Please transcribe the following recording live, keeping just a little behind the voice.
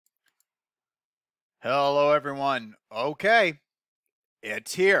Hello, everyone. Okay,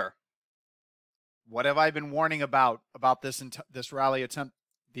 it's here. What have I been warning about this rally attempt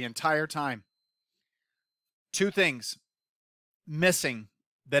the entire time? Two things missing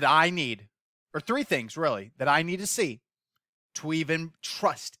that I need, or three things really that I need to see to even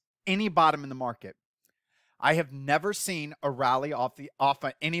trust any bottom in the market. I have never seen a rally off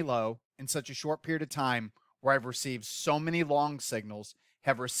of any low in such a short period of time where I've received so many long signals,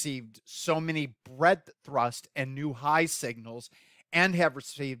 have received so many breadth thrust and new high signals, and have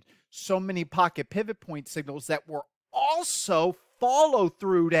received so many pocket pivot point signals that were also follow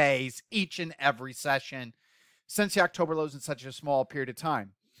through days each and every session since the October lows in such a small period of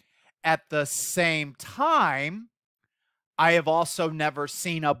time. At the same time, I have also never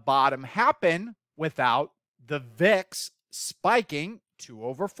seen a bottom happen without the VIX spiking to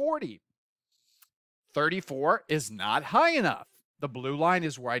over 40. 34 is not high enough. The blue line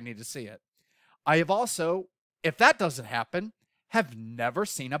is where I need to see it. I have also, if that doesn't happen, have never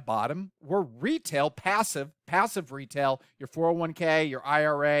seen a bottom where retail, passive retail, your 401k, your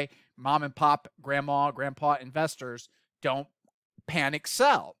IRA, mom and pop, grandma, grandpa investors don't panic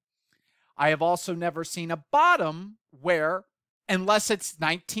sell. I have also never seen a bottom where, unless it's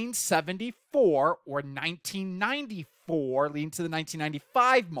 1974 or 1994, leading to the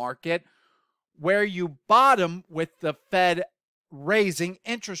 1995 market, where you bottom with the Fed raising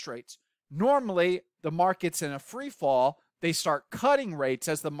interest rates. Normally, the market's in a free fall. They start cutting rates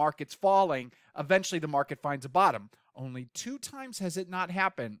as the market's falling. Eventually, the market finds a bottom. Only two times has it not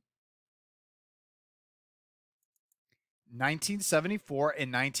happened. 1974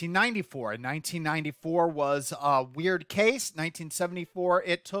 and 1994. 1994 was a weird case. 1974,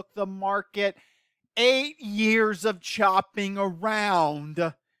 it took the market 8 years of chopping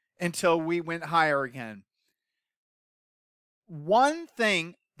around until we went higher again. One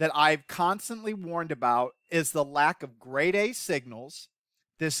thing that I've constantly warned about is the lack of grade A signals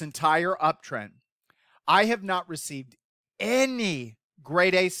this entire uptrend. I have not received any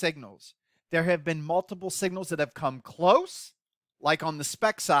grade A signals. There have been multiple signals that have come close, like on the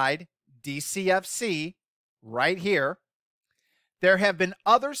spec side, DCFC, right here. There have been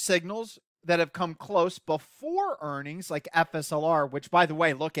other signals that have come close before earnings, like FSLR, which, by the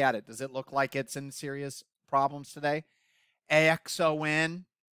way, look at it. Does it look like it's in serious problems today? AXON,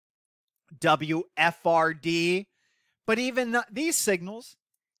 WFRD. But even these signals,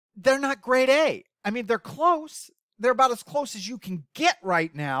 they're not grade A. I mean, they're close. They're about as close as you can get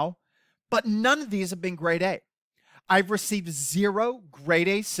right now, but none of these have been grade A. I've received 0 grade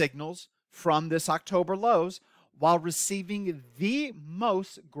A signals from this October lows, while receiving the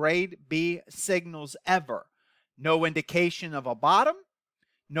most grade B signals ever. No indication of a bottom,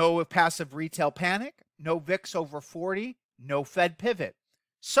 no passive retail panic, no VIX over 40, no Fed pivot.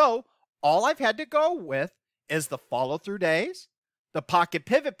 So all I've had to go with is the follow-through days, the pocket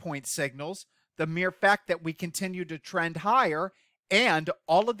pivot point signals, the mere fact that we continue to trend higher, and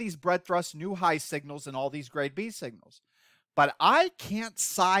all of these breadth thrust new high signals and all these grade B signals. But I can't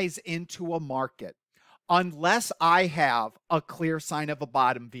size into a market unless I have a clear sign of a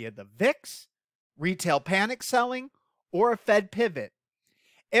bottom via the VIX, retail panic selling, or a Fed pivot.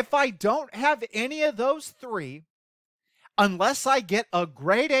 If I don't have any of those three, unless I get a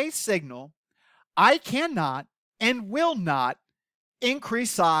grade A signal, I cannot and will not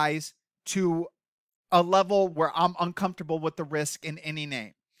increase size to a level where I'm uncomfortable with the risk in any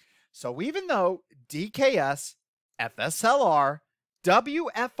name. So even though DKS, FSLR,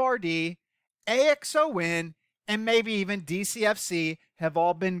 WFRD, AXON, and maybe even DCFC have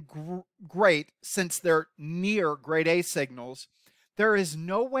all been great since they're near grade A signals, there is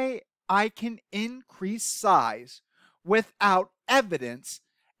no way I can increase size without evidence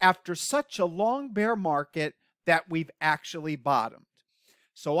after such a long bear market that we've actually bottomed.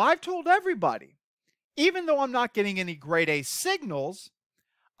 So I've told everybody, even though I'm not getting any grade A signals,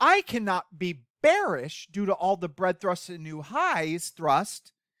 I cannot be bearish due to all the breadth thrust and new highs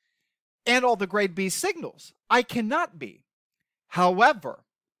thrust and all the grade B signals. I cannot be. However,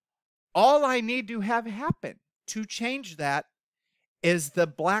 all I need to have happen to change that is the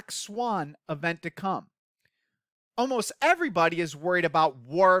Black Swan event to come. Almost everybody is worried about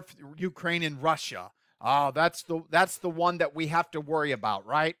war, Ukraine and Russia. Oh, that's the one that we have to worry about,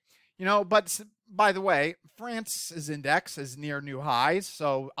 right? You know, but by the way, France's index is near new highs,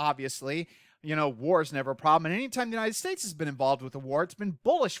 so obviously, you know, war is never a problem. And anytime the United States has been involved with a war, it's been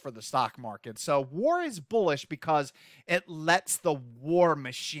bullish for the stock market. So war is bullish because it lets the war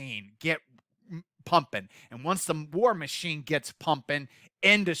machine get pumping. And once the war machine gets pumping,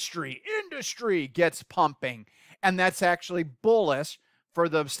 industry gets pumping. And that's actually bullish for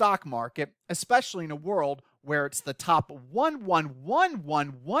the stock market, especially in a world where it's the top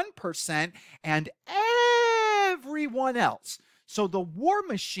 1,111% and everyone else. So the war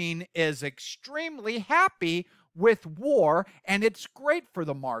machine is extremely happy with war, and it's great for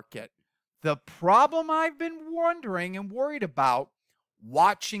the market. The problem I've been wondering and worried about,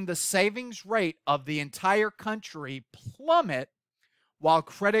 watching the savings rate of the entire country plummet while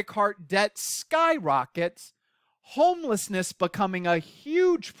credit card debt skyrockets, homelessness becoming a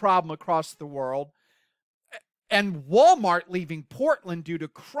huge problem across the world, and Walmart leaving Portland due to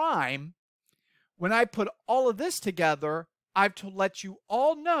crime. When I put all of this together, I've to let you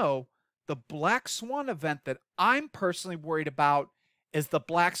all know the Black Swan event that I'm personally worried about is the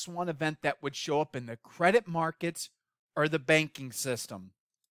Black Swan event that would show up in the credit markets or the banking system.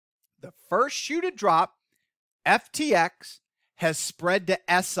 The first shoe to drop, FTX, has spread to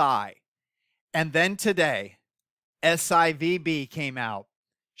SI. And then today, SIVB came out.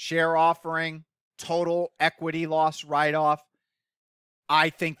 Share offering, total equity loss write-off. I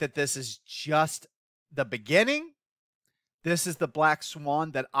think that this is just the beginning. This is the Black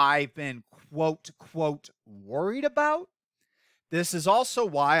Swan that I've been, quote, worried about. This is also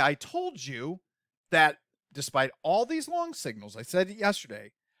why I told you that despite all these long signals, I said it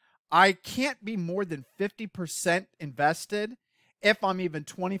yesterday, I can't be more than 50% invested. If I'm even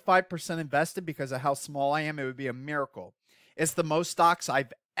 25% invested because of how small I am, it would be a miracle. It's the most stocks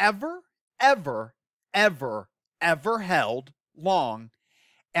I've ever held long,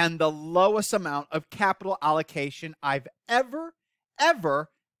 and the lowest amount of capital allocation I've ever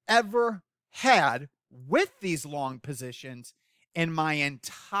had with these long positions in my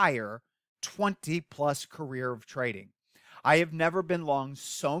entire 20-plus career of trading. I have never been long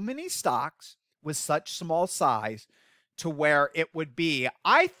so many stocks with such small size to where it would be,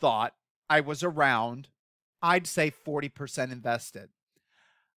 I thought I was around, I'd say 40% invested.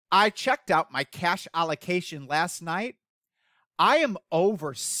 I checked out my cash allocation last night. I am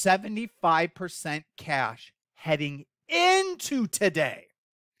over 75% cash heading into today.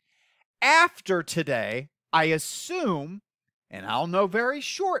 After today, I assume, and I'll know very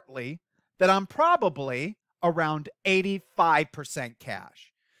shortly, that I'm probably around 85%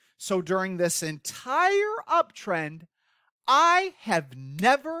 cash. So during this entire uptrend, I have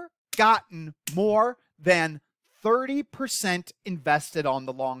never gotten more than 30% invested on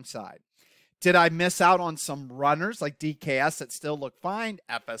the long side. Did I miss out on some runners like DKS that still look fine,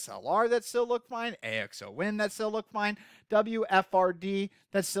 FSLR that still look fine, AXON that still look fine, WFRD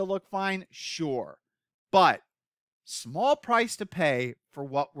that still look fine? Sure. But small price to pay for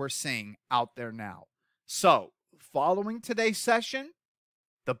what we're seeing out there now. So, following today's session,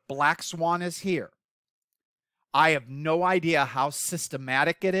 the Black Swan is here. I have no idea how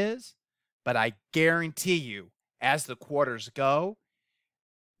systematic it is, but I guarantee you, as the quarters go,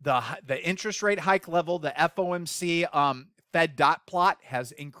 the interest rate hike level, the FOMC Fed dot plot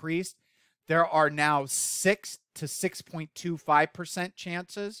has increased. There are now 6 to 6.25%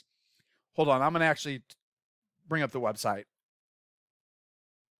 chances. Hold on, I'm going to actually bring up the website.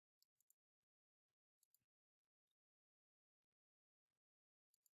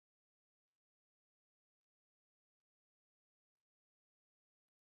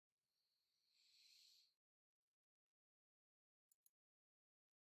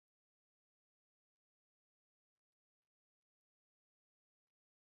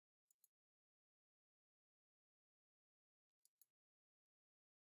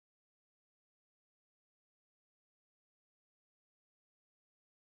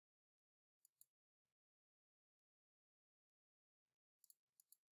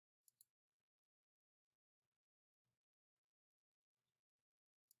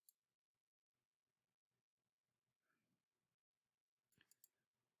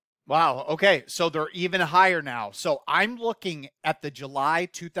 Wow. Okay. So they're even higher now. So I'm looking at the July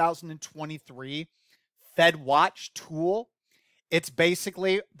 2023 Fed Watch tool. It's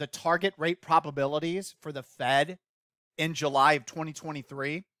basically the target rate probabilities for the Fed in July of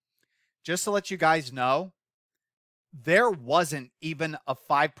 2023. Just to let you guys know, there wasn't even a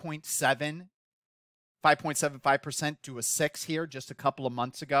 5.75% to a 6 here just a couple of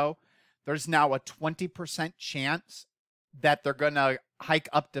months ago. There's now a 20% chance that they're going to hike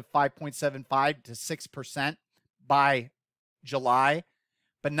up to 5.75 to 6% by July.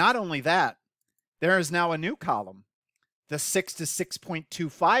 But not only that, there is now a new column, the 6 to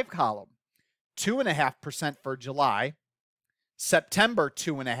 6.25 column, 2.5% for July, September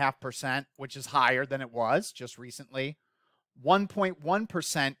 2.5%, which is higher than it was just recently,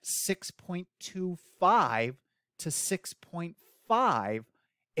 1.1%, 6.25 to 6.5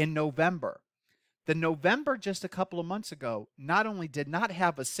 in November. The November just a couple of months ago not only did not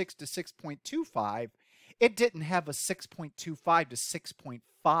have a 6 to 6.25, it didn't have a 6.25 to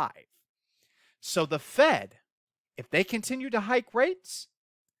 6.5. So the Fed, if they continue to hike rates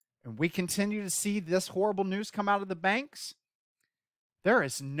and we continue to see this horrible news come out of the banks, there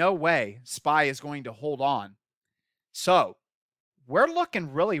is no way SPY is going to hold on. So we're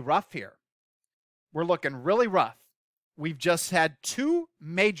looking really rough here. We're looking really rough. We've just had 2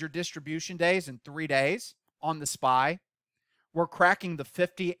 major distribution days in 3 days on the SPY. We're cracking the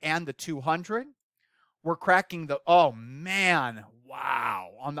 50 and the 200. We're cracking the, oh man,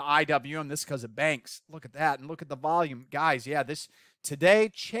 wow, on the IWM. This is because of banks. Look at that and look at the volume. Guys, yeah, this today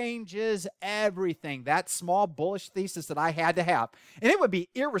changes everything. That small bullish thesis that I had to have. And it would be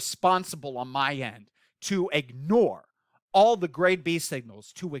irresponsible on my end to ignore all the grade B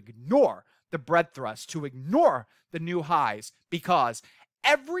signals, to ignore the bread thrust, to ignore the new highs, because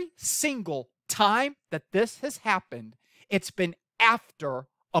every single time that this has happened, it's been after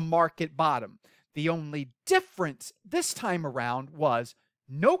a market bottom. The only difference this time around was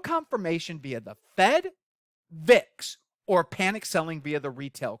no confirmation via the Fed, VIX, or panic selling via the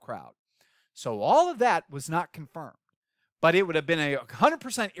retail crowd. So all of that was not confirmed. But it would have been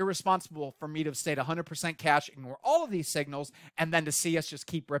 100% irresponsible for me to have stayed 100% cash, ignore all of these signals, and then to see us just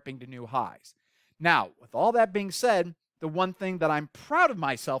keep ripping to new highs. Now, with all that being said, the one thing that I'm proud of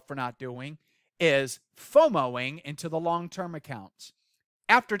myself for not doing is FOMOing into the long-term accounts.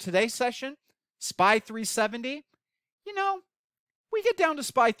 After today's session, SPY 370, you know, we get down to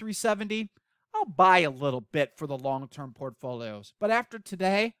SPY 370, I'll buy a little bit for the long-term portfolios. But after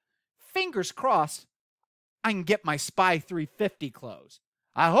today, fingers crossed, I can get my SPY 350 close.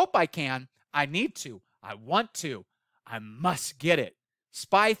 I hope I can. I need to. I want to. I must get it.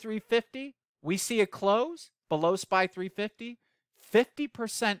 SPY 350, we see a close below SPY 350.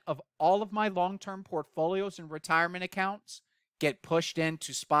 50% of all of my long-term portfolios and retirement accounts get pushed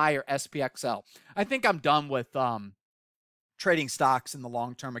into SPY or SPXL. I think I'm done with trading stocks in the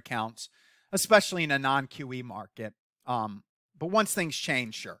long-term accounts, especially in a non-QE market. But once things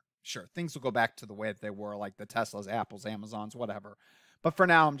change, sure, things will go back to the way that they were, like the Teslas, Apples, Amazons, whatever. But for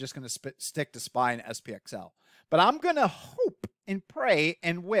now, I'm just going to stick to SPY and SPXL. But I'm going to hope and pray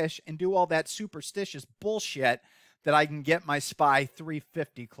and wish and do all that superstitious bullshit that I can get my SPY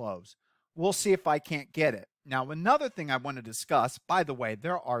 350 close. We'll see if I can't get it. Now, another thing I want to discuss, by the way,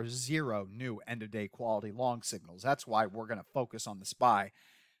 there are 0 new end-of-day quality long signals. That's why we're going to focus on the SPY.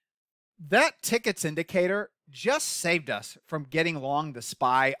 That tickets indicator just saved us from getting long the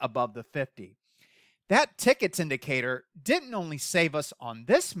SPY above the 50. That tickets indicator didn't only save us on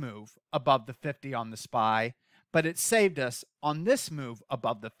this move above the 50 on the SPY, but it saved us on this move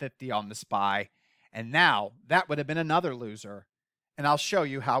above the 50 on the SPY. And now that would have been another loser. And I'll show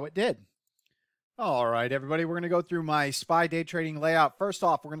you how it did. All right, everybody, we're going to go through my SPY day trading layout. First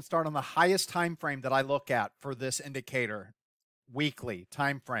off, we're going to start on the highest time frame that I look at for this indicator, weekly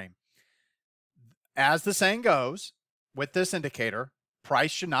time frame. As the saying goes, with this indicator,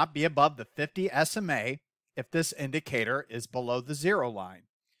 price should not be above the 50 SMA if this indicator is below the 0 line.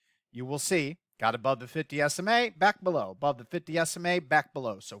 You will see, got above the 50 SMA, back below, above the 50 SMA, back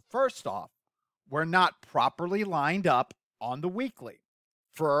below. So first off, we're not properly lined up on the weekly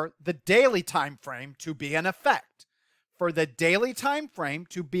for the daily time frame to be in effect. For the daily time frame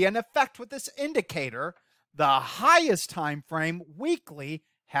to be in effect with this indicator, the highest time frame weekly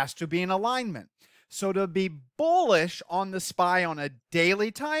has to be in alignment. So to be bullish on the SPY on a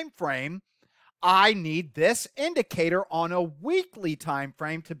daily time frame, I need this indicator on a weekly time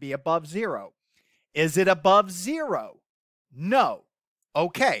frame to be above 0. Is it above 0? No.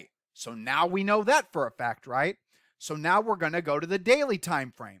 Okay, so now we know that for a fact, right? So now we're going to go to the daily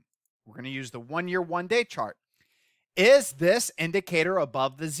time frame. We're going to use the 1-year, 1-day chart. Is this indicator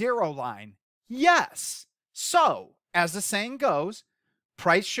above the 0 line? Yes. So, as the saying goes,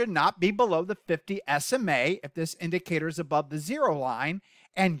 price should not be below the 50 SMA if this indicator is above the 0 line,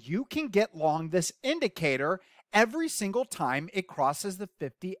 and you can get long this indicator every single time it crosses the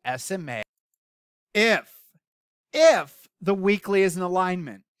 50 SMA. If the weekly is in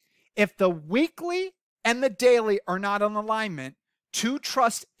alignment. If the weekly and the daily are not in alignment, to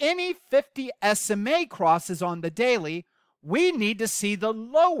trust any 50 SMA crosses on the daily, we need to see the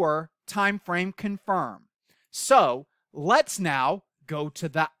lower time frame confirm. So let's now go to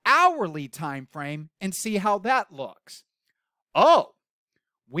the hourly time frame and see how that looks. Oh,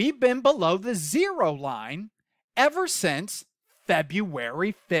 we've been below the 0 line ever since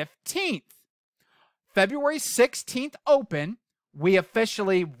February 15th. February 16th open, we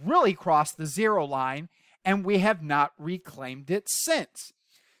officially really crossed the 0 line, and we have not reclaimed it since.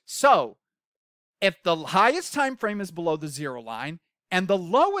 So If the highest time frame is below the 0 line and the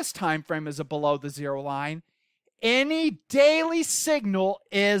lowest time frame is below the 0 line, any daily signal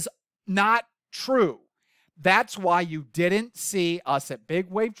is not true. That's why you didn't see us at Big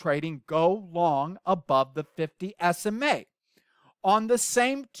Wave Trading go long above the 50 SMA. On the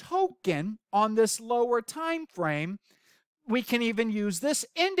same token, on this lower time frame, we can even use this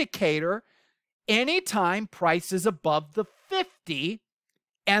indicator. Anytime price is above the 50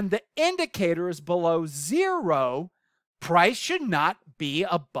 and the indicator is below 0, price should not be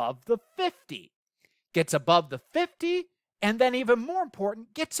above the 50. Gets above the 50, and then even more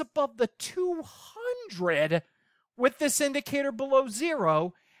important, gets above the 200 with this indicator below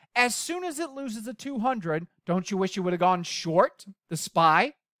 0. As soon as it loses the 200, don't you wish you would have gone short the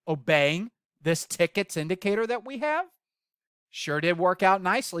SPY, obeying this tickets indicator that we have? Sure did work out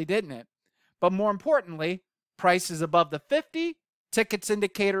nicely, didn't it? But more importantly, price is above the 50, tickets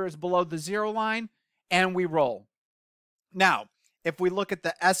indicator is below the 0 line, and we roll. Now, if we look at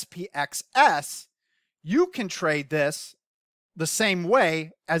the SPXS, you can trade this the same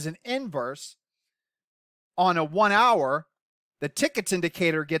way as an inverse. On a 1 hour, the tickets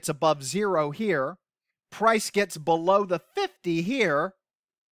indicator gets above 0 here, price gets below the 50 here,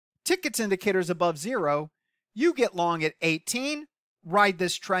 tickets indicators above 0, you get long at 18, ride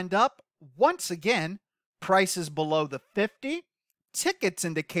this trend up. Once again, price is below the 50, tickets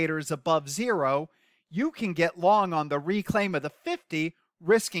indicators above 0, you can get long on the reclaim of the 50,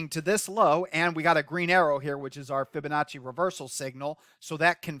 risking to this low, and we got a green arrow here, which is our Fibonacci reversal signal, so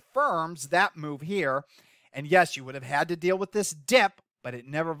that confirms that move here. And yes, you would have had to deal with this dip, but it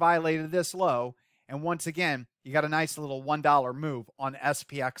never violated this low. And once again, you got a nice little $1 move on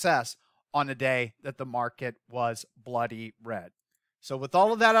SPXS on a day that the market was bloody red. So with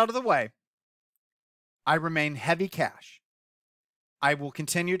all of that out of the way, I remain heavy cash. I will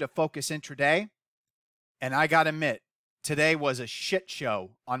continue to focus intraday, and I got to admit, today was a shit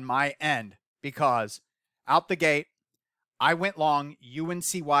show on my end because out the gate, I went long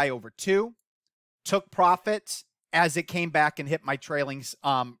UNCY over 2, took profits as it came back and hit my trailing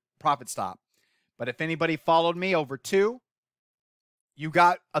profit stop. But if anybody followed me over 2, you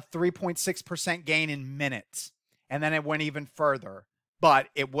got a 3.6% gain in minutes. And then it went even further. But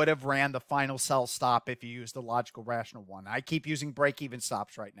it would have ran the final sell stop if you used the logical rational one. I keep using break-even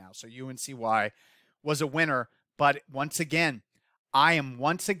stops right now. So UNCY was a winner. But once again, I am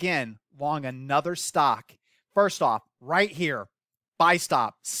once again long another stock. First off, right here, buy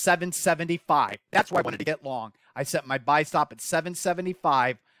stop, 775. That's where I wanted to get long. I set my buy stop at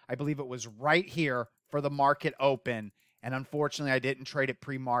 775. I believe it was right here for the market open. And unfortunately, I didn't trade it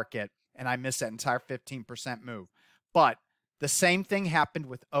pre-market, and I missed that entire 15% move. But the same thing happened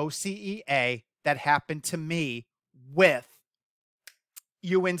with OCEA that happened to me with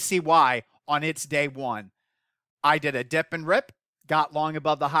UNCY on its day one. I did a dip and rip, got long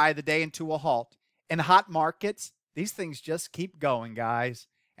above the high of the day into a halt. In hot markets, these things just keep going, guys.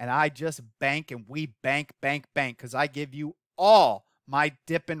 And I just bank and we bank, because I give you all my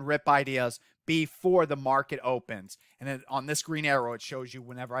dip and rip ideas before the market opens. And then on this green arrow, it shows you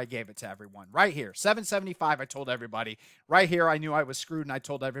whenever I gave it to everyone. Right here, 775, I told everybody. Right here, I knew I was screwed, and I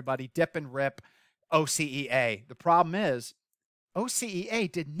told everybody, dip and rip, OCEA. The problem is,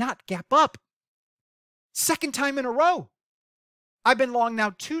 OCEA did not gap up. Second time in a row. I've been long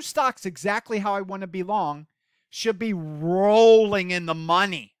now 2 stocks exactly how I want to be long. Should be rolling in the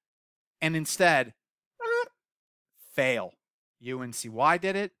money. And instead, fail. UNCY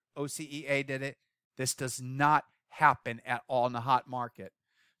did it. OCEA did it. This does not happen at all in the hot market.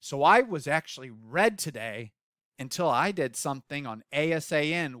 So I was actually red today until I did something on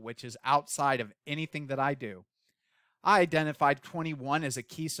ASAN, which is outside of anything that I do. I identified 21 as a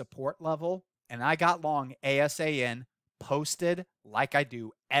key support level, and I got long ASAN, posted like I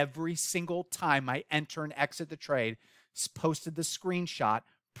do every single time I enter and exit the trade, posted the screenshot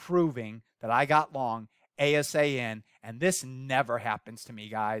proving that I got long ASAN, and this never happens to me,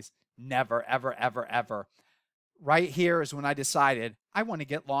 guys. Never, ever, ever, ever. Right here is when I decided I want to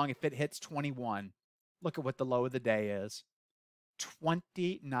get long if it hits 21. Look at what the low of the day is.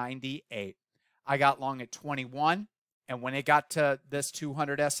 20.98. I got long at 21, and when it got to this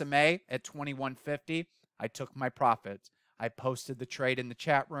 200 SMA at 21.50, I took my profits. I posted the trade in the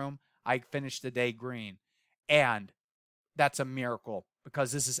chat room. I finished the day green. And that's a miracle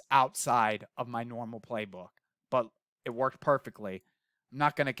because this is outside of my normal playbook. But it worked perfectly. I'm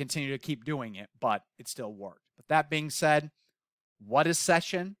not going to continue to keep doing it, but it still worked. But that being said, what is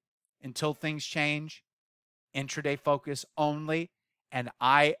session until things change? Intraday focus only. And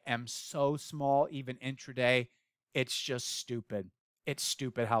I am so small, even intraday. It's just stupid. It's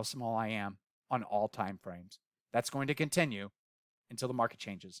stupid how small I am on all time frames. That's going to continue until the market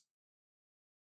changes.